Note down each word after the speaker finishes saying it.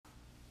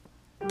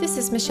This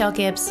is Michelle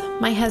Gibbs.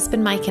 My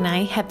husband Mike and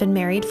I have been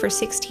married for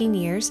 16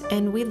 years,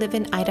 and we live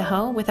in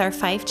Idaho with our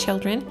 5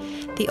 children.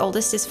 The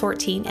oldest is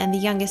 14 and the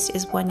youngest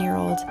is 1 year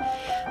old.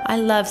 I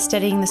love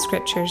studying the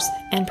scriptures,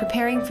 and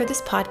preparing for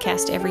this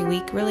podcast every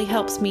week really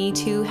helps me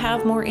to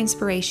have more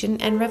inspiration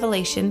and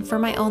revelation for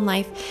my own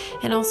life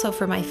and also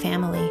for my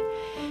family.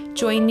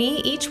 Join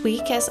me each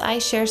week as I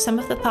share some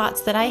of the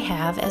thoughts that I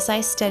have as I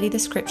study the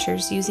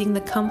scriptures using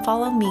the Come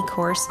Follow Me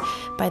course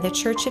by the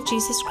Church of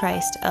Jesus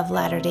Christ of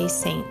Latter-day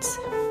Saints.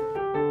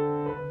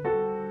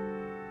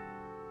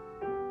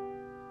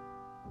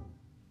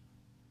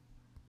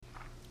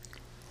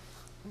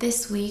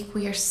 This week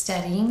we are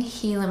studying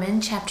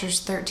Helaman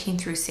chapters 13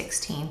 through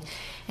 16,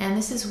 and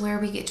this is where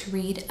we get to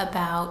read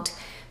about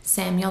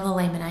Samuel the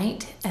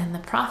Lamanite and the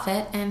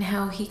prophet and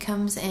how he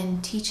comes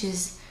and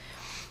teaches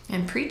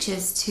and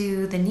preaches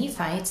to the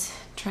Nephites,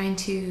 trying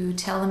to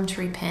tell them to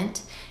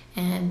repent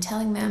and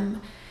telling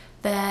them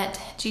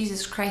that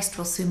Jesus Christ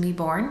will soon be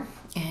born,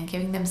 and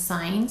giving them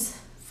signs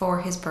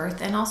for his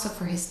birth and also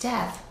for his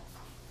death.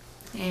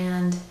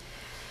 And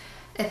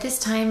at this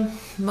time,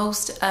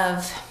 most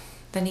of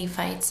the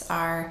Nephites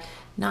are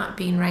not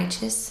being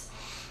righteous,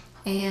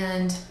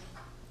 and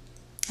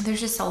there's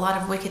just a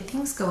lot of wicked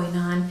things going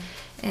on,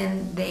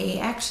 and they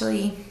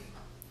actually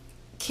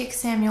kick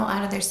Samuel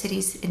out of their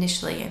cities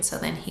initially. And so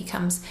then he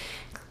comes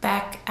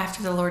back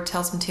after the Lord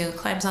tells him to,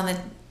 climbs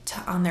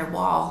on their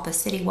wall, the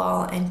city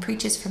wall, and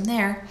preaches from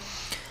there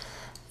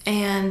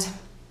and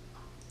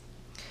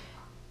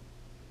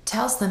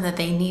tells them that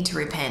they need to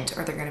repent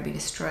or they're going to be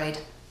destroyed.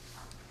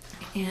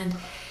 And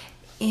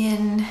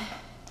in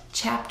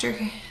chapter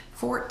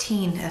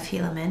 14 of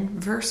Helaman,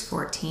 verse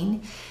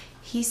 14,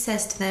 he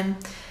says to them,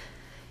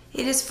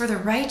 "It is for the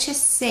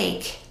righteous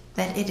sake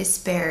that it is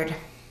spared.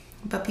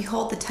 But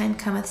behold, the time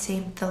cometh,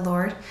 saith the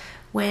Lord,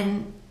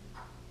 when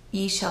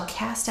ye shall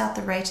cast out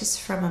the righteous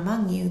from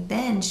among you,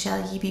 then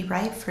shall ye be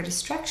ripe for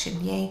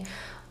destruction. Yea,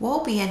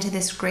 woe be unto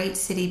this great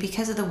city,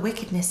 because of the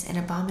wickedness and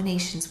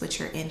abominations which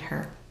are in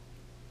her."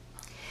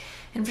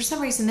 And for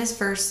some reason, this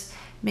verse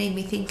made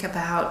me think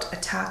about a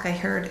talk I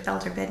heard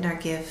Elder Bednar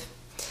give.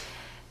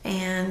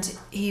 And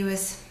he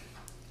was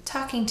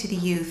talking to the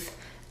youth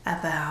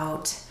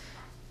about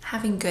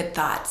having good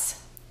thoughts.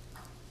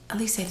 At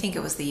least I think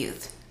it was the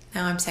youth.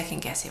 Now I'm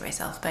second guessing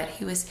myself, but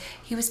he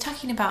was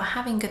talking about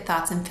having good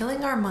thoughts and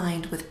filling our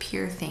mind with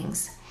pure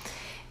things.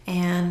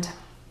 And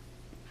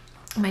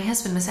my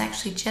husband was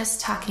actually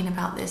just talking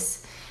about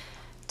this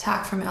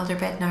talk from Elder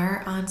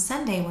Bednar on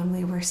Sunday when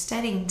we were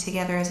studying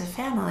together as a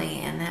family,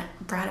 and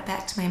that brought it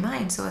back to my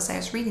mind. So as I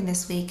was reading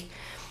this week,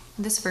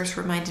 this verse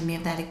reminded me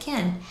of that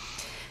again,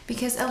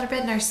 because Elder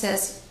Bednar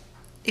says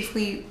if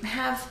we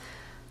have,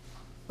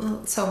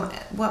 so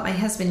what my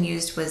husband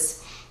used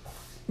was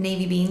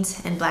navy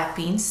beans and black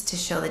beans to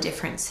show the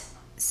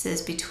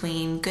differences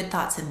between good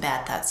thoughts and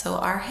bad thoughts. So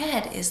our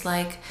head is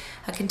like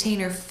a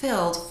container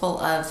filled full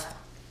of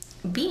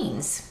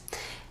beans.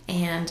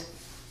 And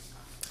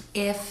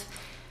if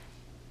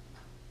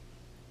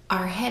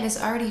our head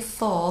is already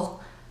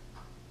full,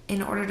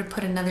 in order to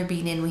put another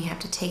bean in, we have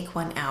to take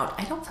one out.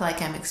 I don't feel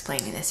like I'm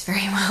explaining this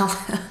very well.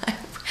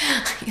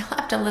 You'll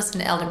have to listen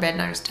to Elder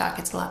Bednar's talk.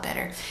 It's a lot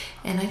better.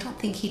 And I don't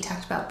think he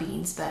talked about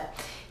beans, but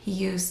he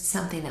used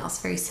something else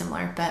very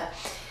similar. But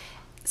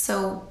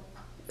so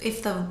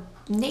if the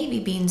navy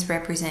beans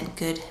represent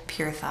good,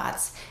 pure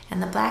thoughts,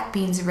 and the black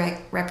beans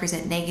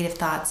represent negative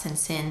thoughts and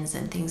sins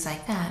and things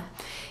like that,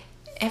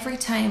 every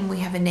time we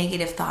have a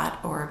negative thought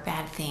or a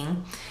bad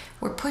thing,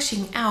 we're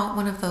pushing out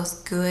one of those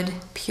good,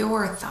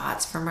 pure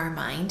thoughts from our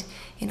mind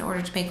in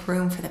order to make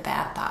room for the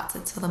bad thoughts.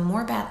 And so the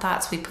more bad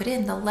thoughts we put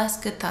in, the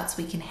less good thoughts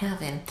we can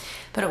have in.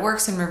 But it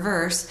works in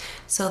reverse,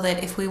 so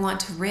that if we want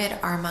to rid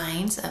our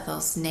minds of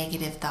those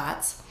negative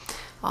thoughts,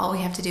 all we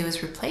have to do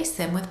is replace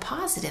them with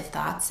positive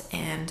thoughts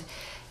and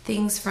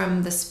things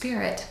from the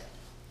Spirit.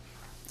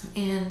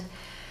 And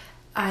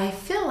I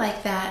feel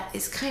like that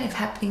is kind of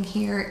happening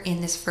here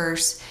in this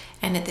verse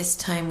and at this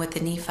time with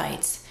the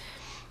Nephites,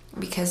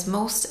 because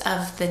most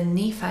of the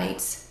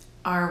Nephites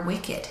are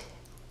wicked,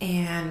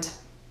 and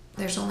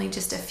there's only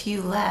just a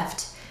few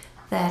left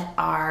that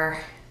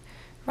are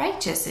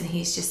righteous. And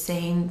he's just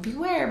saying,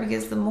 beware,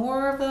 because the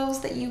more of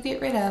those that you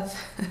get rid of,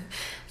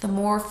 the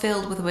more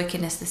filled with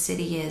wickedness the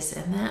city is,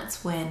 and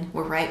that's when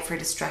we're ripe for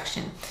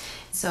destruction.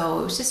 So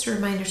it was just a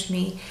reminder to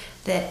me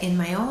that in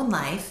my own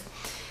life,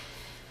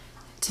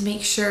 to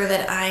make sure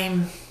that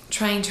I'm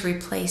trying to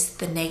replace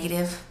the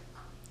negative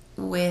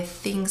with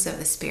things of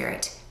the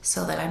Spirit,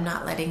 so that I'm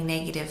not letting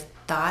negative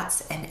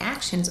thoughts and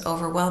actions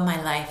overwhelm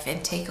my life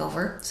and take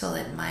over, so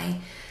that my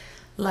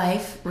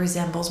life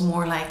resembles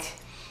more like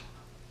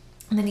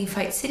the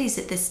Nephite cities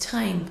at this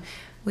time.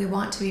 We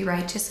want to be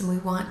righteous, and we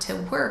want to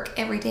work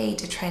every day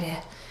to try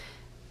to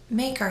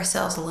make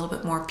ourselves a little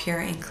bit more pure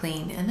and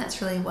clean. And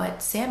that's really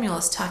what Samuel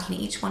is talking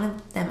to each one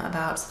of them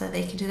about, so that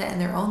they can do that in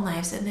their own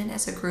lives, and then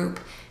as a group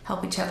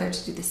help each other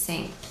to do the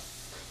same.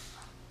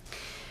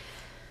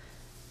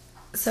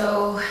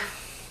 So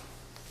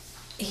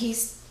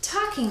he's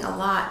talking a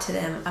lot to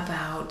them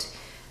about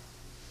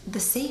the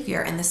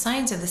Savior and the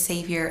signs of the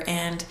Savior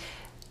and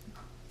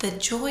the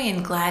joy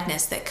and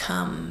gladness that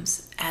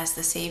comes as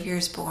the Savior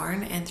is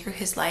born and through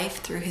his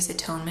life, through his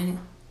atonement,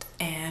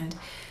 and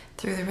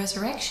through the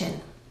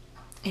resurrection.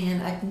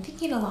 And I've been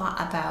thinking a lot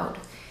about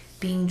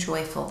being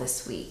joyful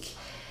this week.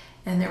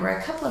 And there were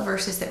a couple of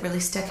verses that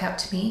really stuck out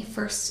to me.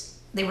 First,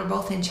 they were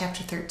both in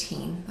chapter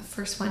 13. The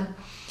first one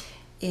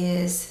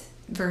is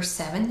verse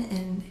 7,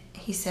 and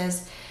he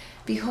says,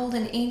 "Behold,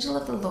 an angel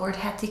of the Lord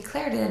hath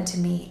declared it unto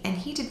me, and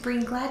he did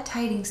bring glad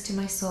tidings to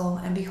my soul.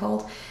 And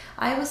behold,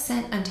 I was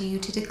sent unto you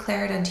to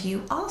declare it unto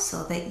you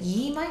also, that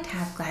ye might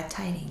have glad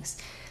tidings.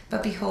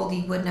 But behold,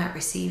 ye would not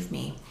receive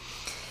me."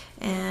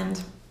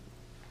 And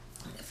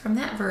from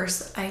that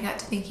verse, I got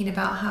to thinking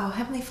about how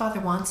Heavenly Father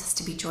wants us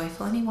to be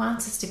joyful and he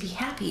wants us to be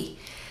happy.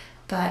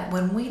 But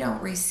when we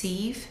don't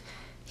receive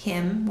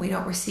him, we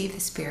don't receive the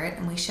Spirit,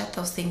 and we shut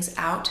those things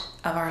out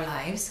of our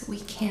lives, we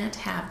can't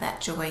have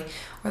that joy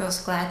or those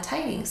glad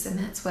tidings. And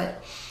that's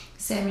what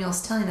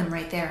Samuel's telling them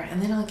right there.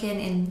 And then again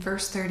in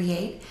verse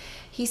 38,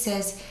 he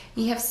says,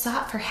 "Ye have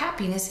sought for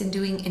happiness in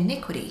doing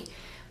iniquity,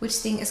 which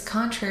thing is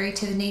contrary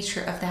to the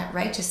nature of that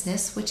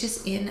righteousness which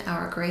is in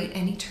our great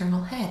and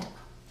eternal head."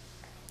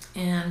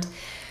 And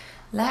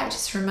that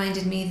just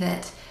reminded me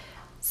that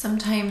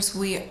sometimes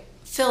we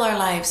fill our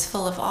lives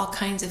full of all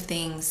kinds of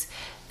things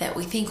that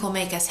we think will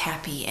make us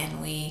happy,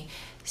 and we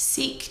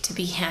seek to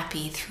be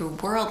happy through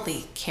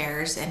worldly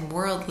cares and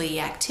worldly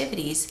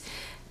activities.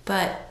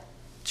 But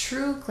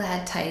true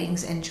glad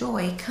tidings and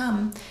joy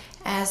come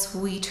as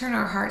we turn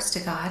our hearts to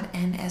God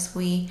and as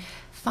we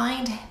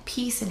find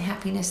peace and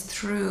happiness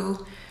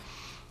through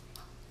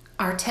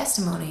our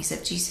testimonies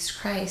of Jesus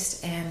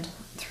Christ and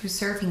through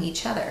serving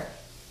each other.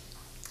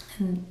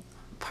 And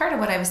part of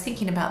what I was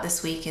thinking about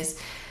this week is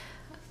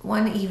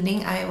one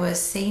evening I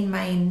was saying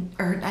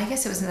I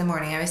guess it was in the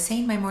morning, I was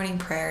saying my morning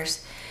prayers,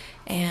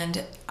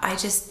 and I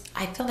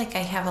feel like I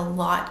have a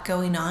lot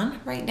going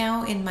on right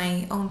now in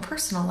my own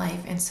personal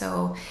life. And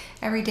so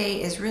every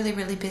day is really,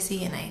 really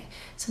busy, and I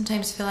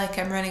sometimes feel like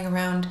I'm running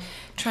around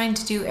trying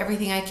to do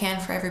everything I can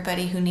for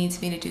everybody who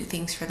needs me to do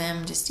things for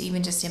them,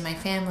 even just in my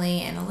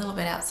family and a little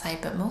bit outside,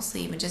 but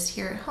mostly even just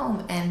here at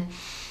home. And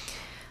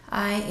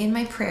I, in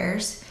my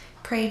prayers,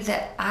 prayed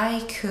that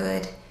I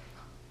could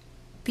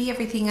be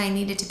everything I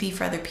needed to be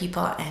for other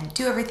people and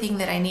do everything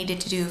that I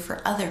needed to do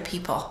for other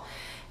people.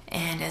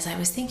 And as I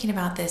was thinking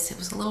about this, it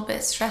was a little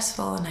bit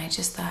stressful, and I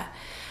just thought,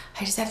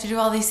 I just have to do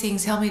all these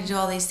things, help me to do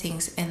all these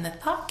things. And the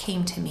thought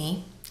came to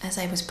me as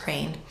I was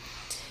praying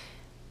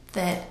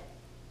that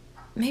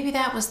maybe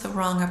that was the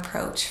wrong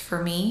approach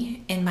for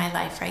me in my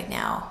life right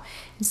now.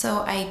 And so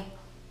I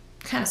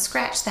kind of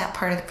scratched that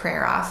part of the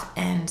prayer off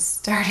and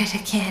started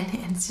again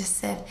and just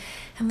said,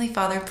 "Heavenly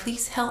Father,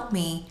 please help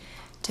me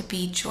to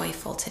be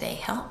joyful today.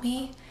 Help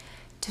me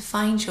to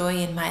find joy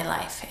in my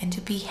life and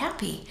to be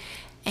happy."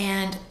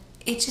 And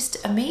it just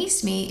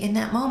amazed me in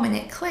that moment.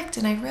 It clicked,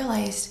 and I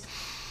realized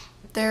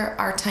there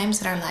are times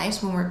in our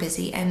lives when we're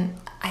busy, and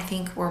I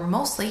think we're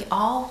mostly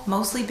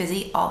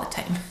busy all the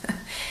time.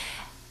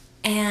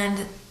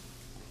 And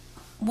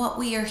what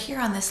we are here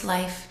on this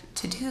life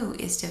to do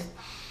is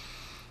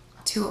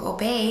to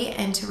obey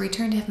and to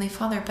return to Heavenly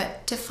Father,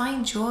 but to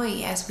find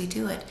joy as we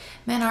do it.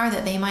 Men are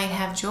that they might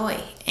have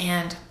joy.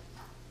 And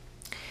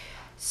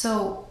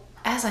so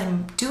as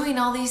I'm doing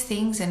all these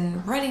things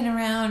and running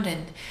around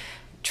and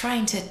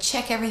trying to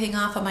check everything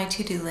off on my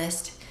to-do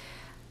list,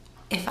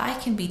 if I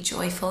can be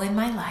joyful in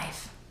my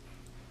life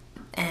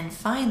and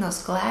find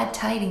those glad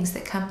tidings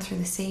that come through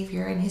the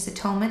Savior and his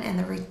atonement and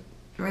the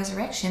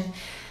resurrection,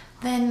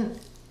 then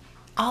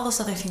all those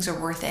other things are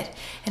worth it.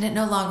 And it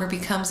no longer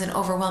becomes an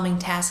overwhelming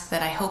task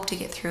that I hope to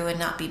get through and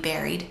not be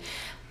buried,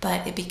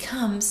 but it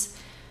becomes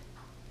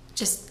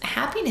just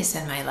happiness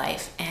in my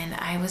life. And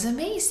I was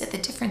amazed at the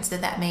difference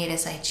that made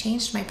as I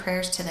changed my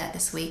prayers to that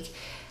this week,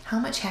 how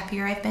much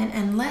happier I've been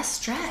and less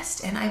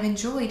stressed. And I've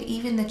enjoyed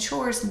even the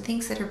chores and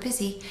things that are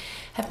busy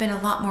have been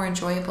a lot more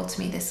enjoyable to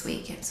me this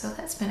week. And so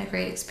that's been a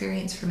great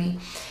experience for me.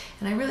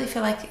 And I really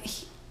feel like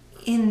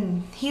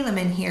in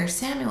Helaman here,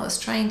 Samuel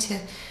is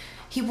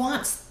he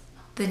wants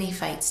the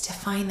Nephites to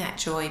find that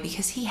joy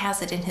because he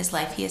has it in his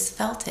life. He has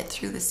felt it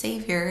through the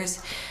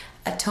Savior's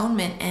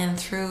atonement and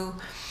through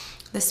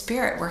the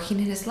Spirit working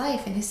in his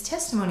life and his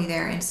testimony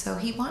there. And so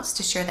he wants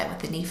to share that with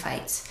the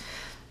Nephites.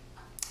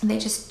 And they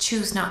just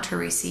choose not to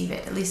receive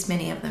it. At least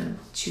many of them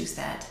choose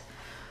that.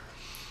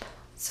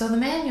 So the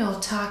manual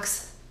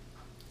talks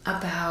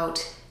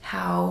about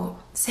how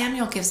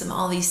Samuel gives them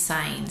all these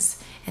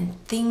signs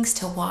and things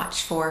to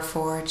watch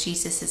for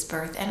Jesus'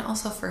 birth and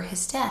also for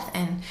his death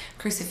and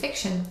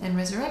crucifixion and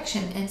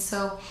resurrection. And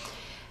so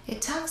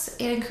it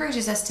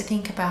encourages us to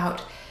think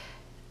about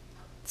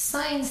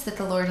signs that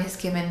the Lord has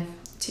given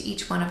to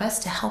each one of us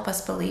to help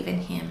us believe in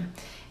him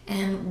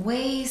and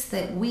ways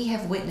that we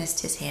have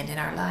witnessed his hand in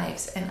our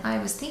lives. And I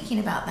was thinking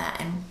about that,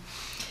 and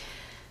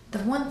the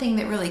one thing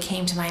that really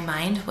came to my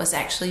mind was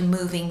actually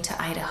moving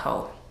to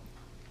Idaho.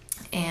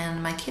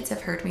 And my kids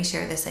have heard me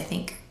share this, I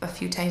think, a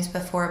few times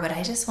before, but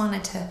I just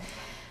wanted to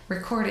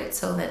record it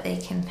so that they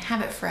can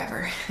have it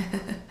forever.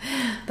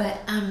 But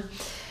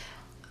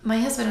my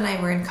husband and I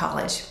were in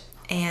college,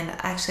 and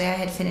actually I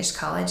had finished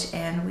college,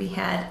 and we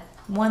had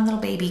one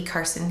little baby,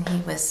 Carson. He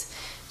was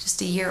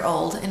just a year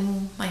old,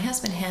 and my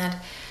husband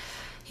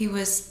it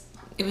was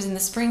in the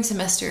spring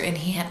semester, and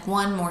he had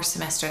one more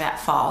semester that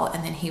fall,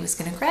 and then he was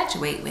going to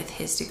graduate with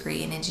his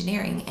degree in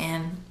engineering,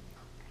 and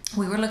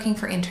we were looking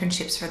for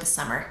internships for the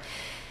summer.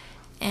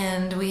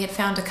 And we had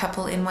found a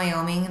couple in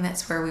Wyoming, and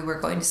that's where we were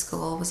going to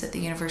school, was at the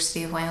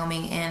University of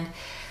Wyoming, and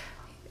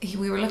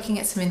we were looking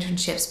at some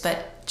internships,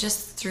 but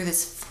just through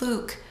this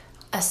fluke,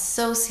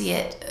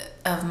 associate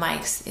of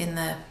Mike's in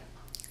the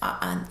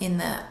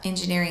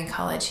engineering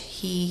college,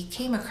 he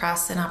came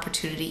across an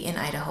opportunity in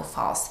Idaho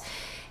Falls,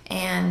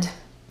 and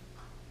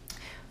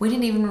we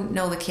didn't even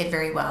know the kid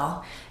very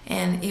well,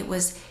 and it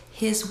was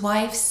his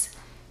wife's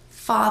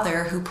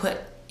father who put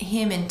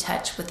him in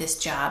touch with this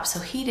job, so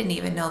he didn't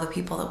even know the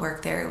people that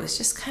worked there. It was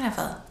just kind of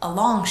a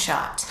long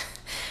shot.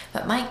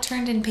 But Mike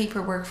turned in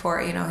paperwork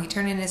for it, he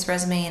turned in his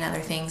resume and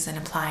other things and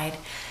applied.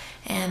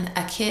 And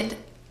a kid,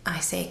 I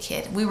say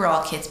kid, we were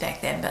all kids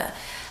back then, but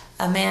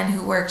a man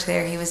who worked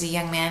there, he was a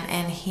young man,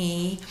 and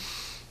he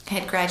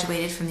had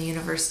graduated from the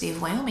University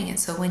of Wyoming. And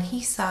so when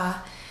he saw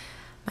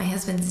my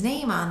husband's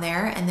name on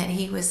there and that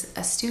he was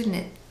a student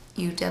at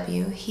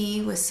UW,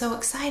 he was so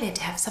excited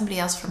to have somebody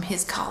else from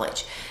his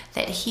college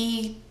that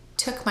he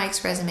took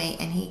Mike's resume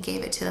and he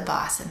gave it to the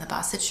boss, and the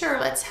boss said, sure,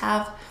 let's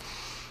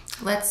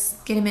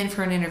get him in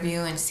for an interview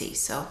and see.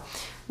 So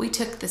we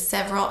took the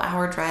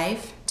several-hour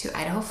drive to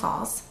Idaho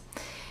Falls,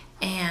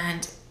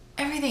 and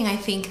everything I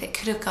think that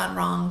could have gone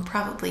wrong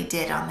probably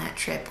did on that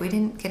trip. We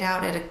didn't get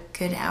out at a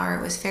good hour.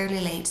 It was fairly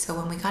late, so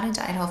when we got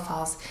into Idaho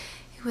Falls,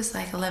 it was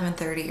like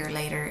 11:30 or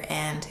later,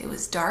 and it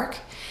was dark.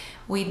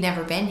 We'd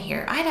never been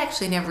here. I'd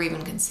actually never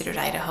even considered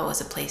Idaho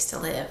as a place to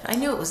live. I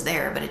knew it was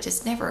there, but it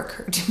just never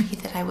occurred to me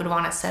that I would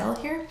want to settle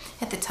here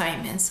at the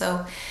time. And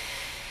so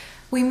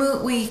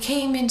we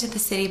came into the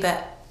city,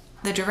 but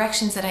the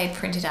directions that I had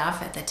printed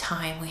off at the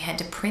time, we had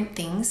to print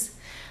things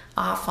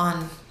off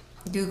on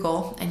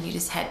Google, and you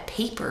just had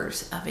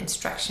papers of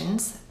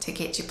instructions to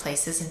get you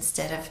places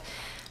instead of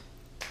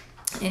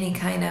any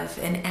kind of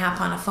an app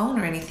on a phone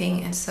or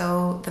anything. And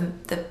so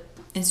the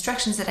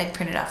instructions that I'd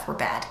printed off were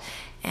bad,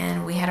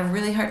 and we had a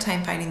really hard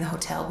time finding the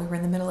hotel. We were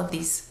in the middle of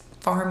these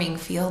farming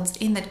fields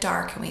in the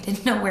dark, and we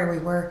didn't know where we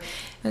were.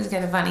 It was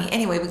kind of funny.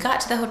 Anyway, we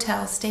got to the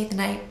hotel, stayed the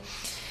night.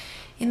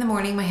 In the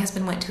morning, my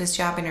husband went to his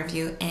job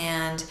interview,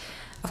 and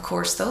of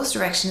course, those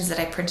directions that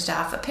I printed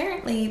off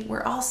apparently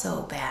were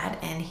also bad,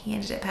 and he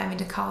ended up having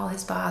to call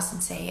his boss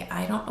and say,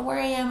 I don't know where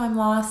I am, I'm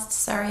lost,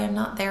 sorry, I'm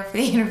not there for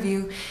the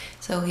interview.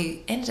 So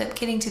he ended up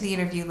getting to the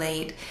interview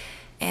late,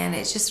 and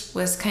it just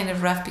was kind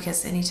of rough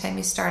because anytime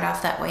you start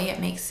off that way, it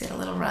makes it a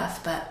little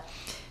rough. But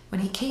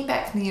when he came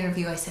back from the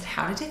interview, I said,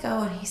 how did it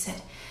go? And he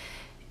said,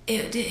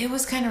 it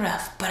was kind of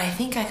rough, but I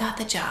think I got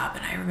the job.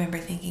 And I remember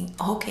thinking,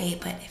 okay,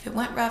 but if it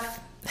went rough,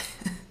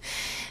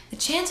 the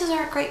chances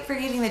aren't great for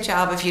getting the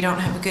job if you don't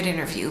have a good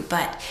interview.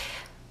 But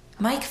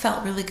Mike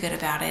felt really good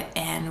about it,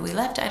 and we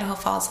left Idaho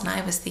Falls, and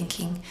I was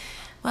thinking,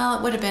 well,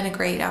 it would have been a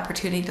great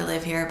opportunity to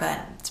live here,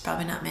 but it's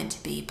probably not meant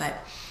to be. But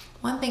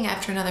one thing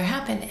after another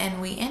happened, and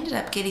we ended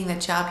up getting the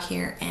job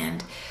here,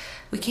 and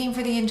we came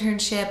for the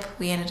internship.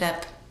 We ended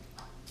up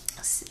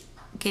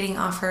getting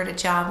offered a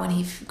job when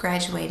he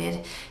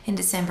graduated in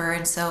December,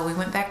 and so we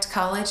went back to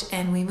college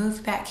and we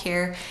moved back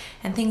here,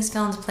 and things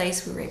fell into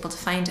place. We were able to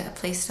find a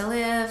place to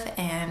live,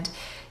 and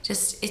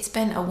just it's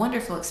been a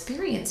wonderful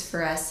experience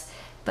for us.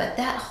 But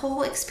that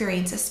whole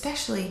experience,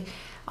 especially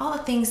all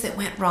the things that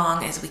went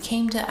wrong as we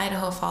came to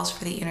Idaho Falls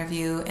for the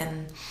interview,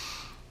 and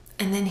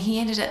then he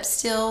ended up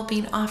still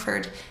being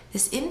offered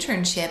this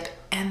internship,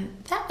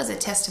 and that was a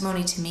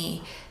testimony to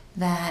me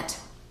that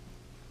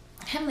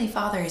Heavenly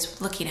Father is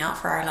looking out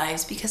for our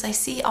lives, because I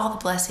see all the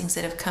blessings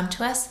that have come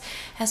to us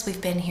as we've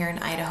been here in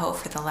Idaho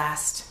for the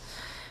last,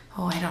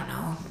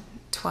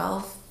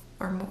 12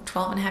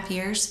 and a half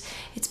years.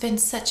 It's been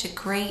such a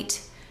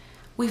great,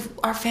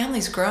 our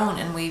family's grown,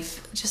 and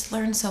we've just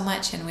learned so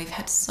much, and we've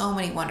had so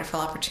many wonderful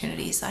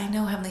opportunities. I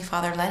know Heavenly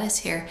Father led us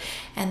here,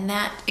 and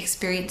that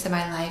experience in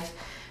my life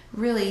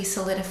really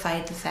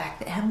solidified the fact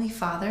that Heavenly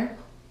Father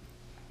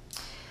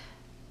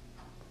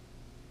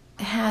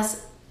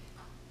has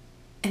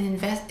I don't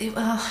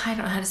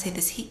know how to say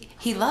this.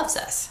 He loves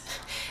us,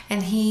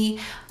 and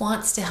he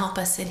wants to help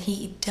us, and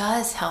he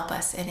does help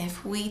us. And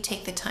if we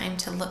take the time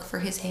to look for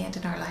his hand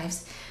in our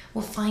lives,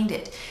 we'll find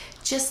it.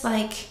 Just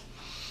like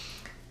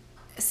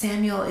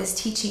Samuel is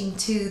teaching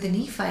to the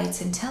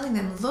Nephites and telling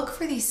them, look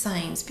for these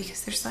signs,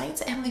 because they're signs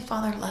that Heavenly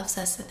Father loves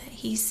us, and that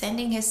he's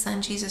sending his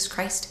son Jesus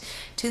Christ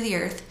to the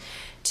earth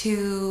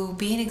to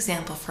be an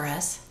example for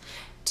us,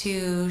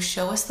 to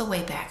show us the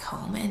way back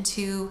home, and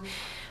to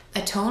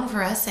atone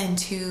for us, and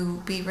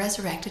to be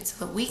resurrected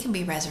so that we can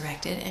be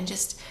resurrected, and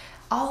just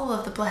all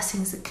of the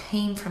blessings that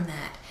came from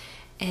that.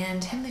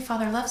 And Heavenly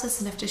Father loves us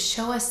enough to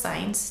show us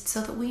signs so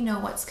that we know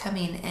what's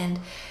coming. And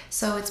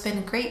so it's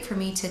been great for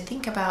me to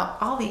think about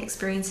all the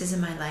experiences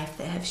in my life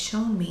that have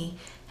shown me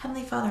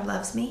Heavenly Father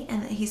loves me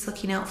and that he's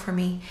looking out for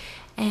me.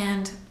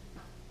 And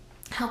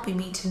helping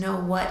me to know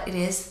what it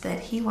is that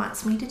He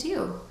wants me to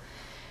do.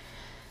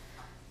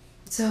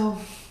 So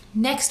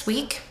next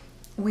week,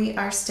 we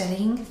are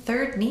studying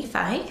 3rd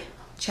Nephi,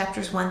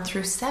 chapters 1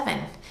 through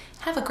 7.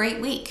 Have a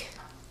great week.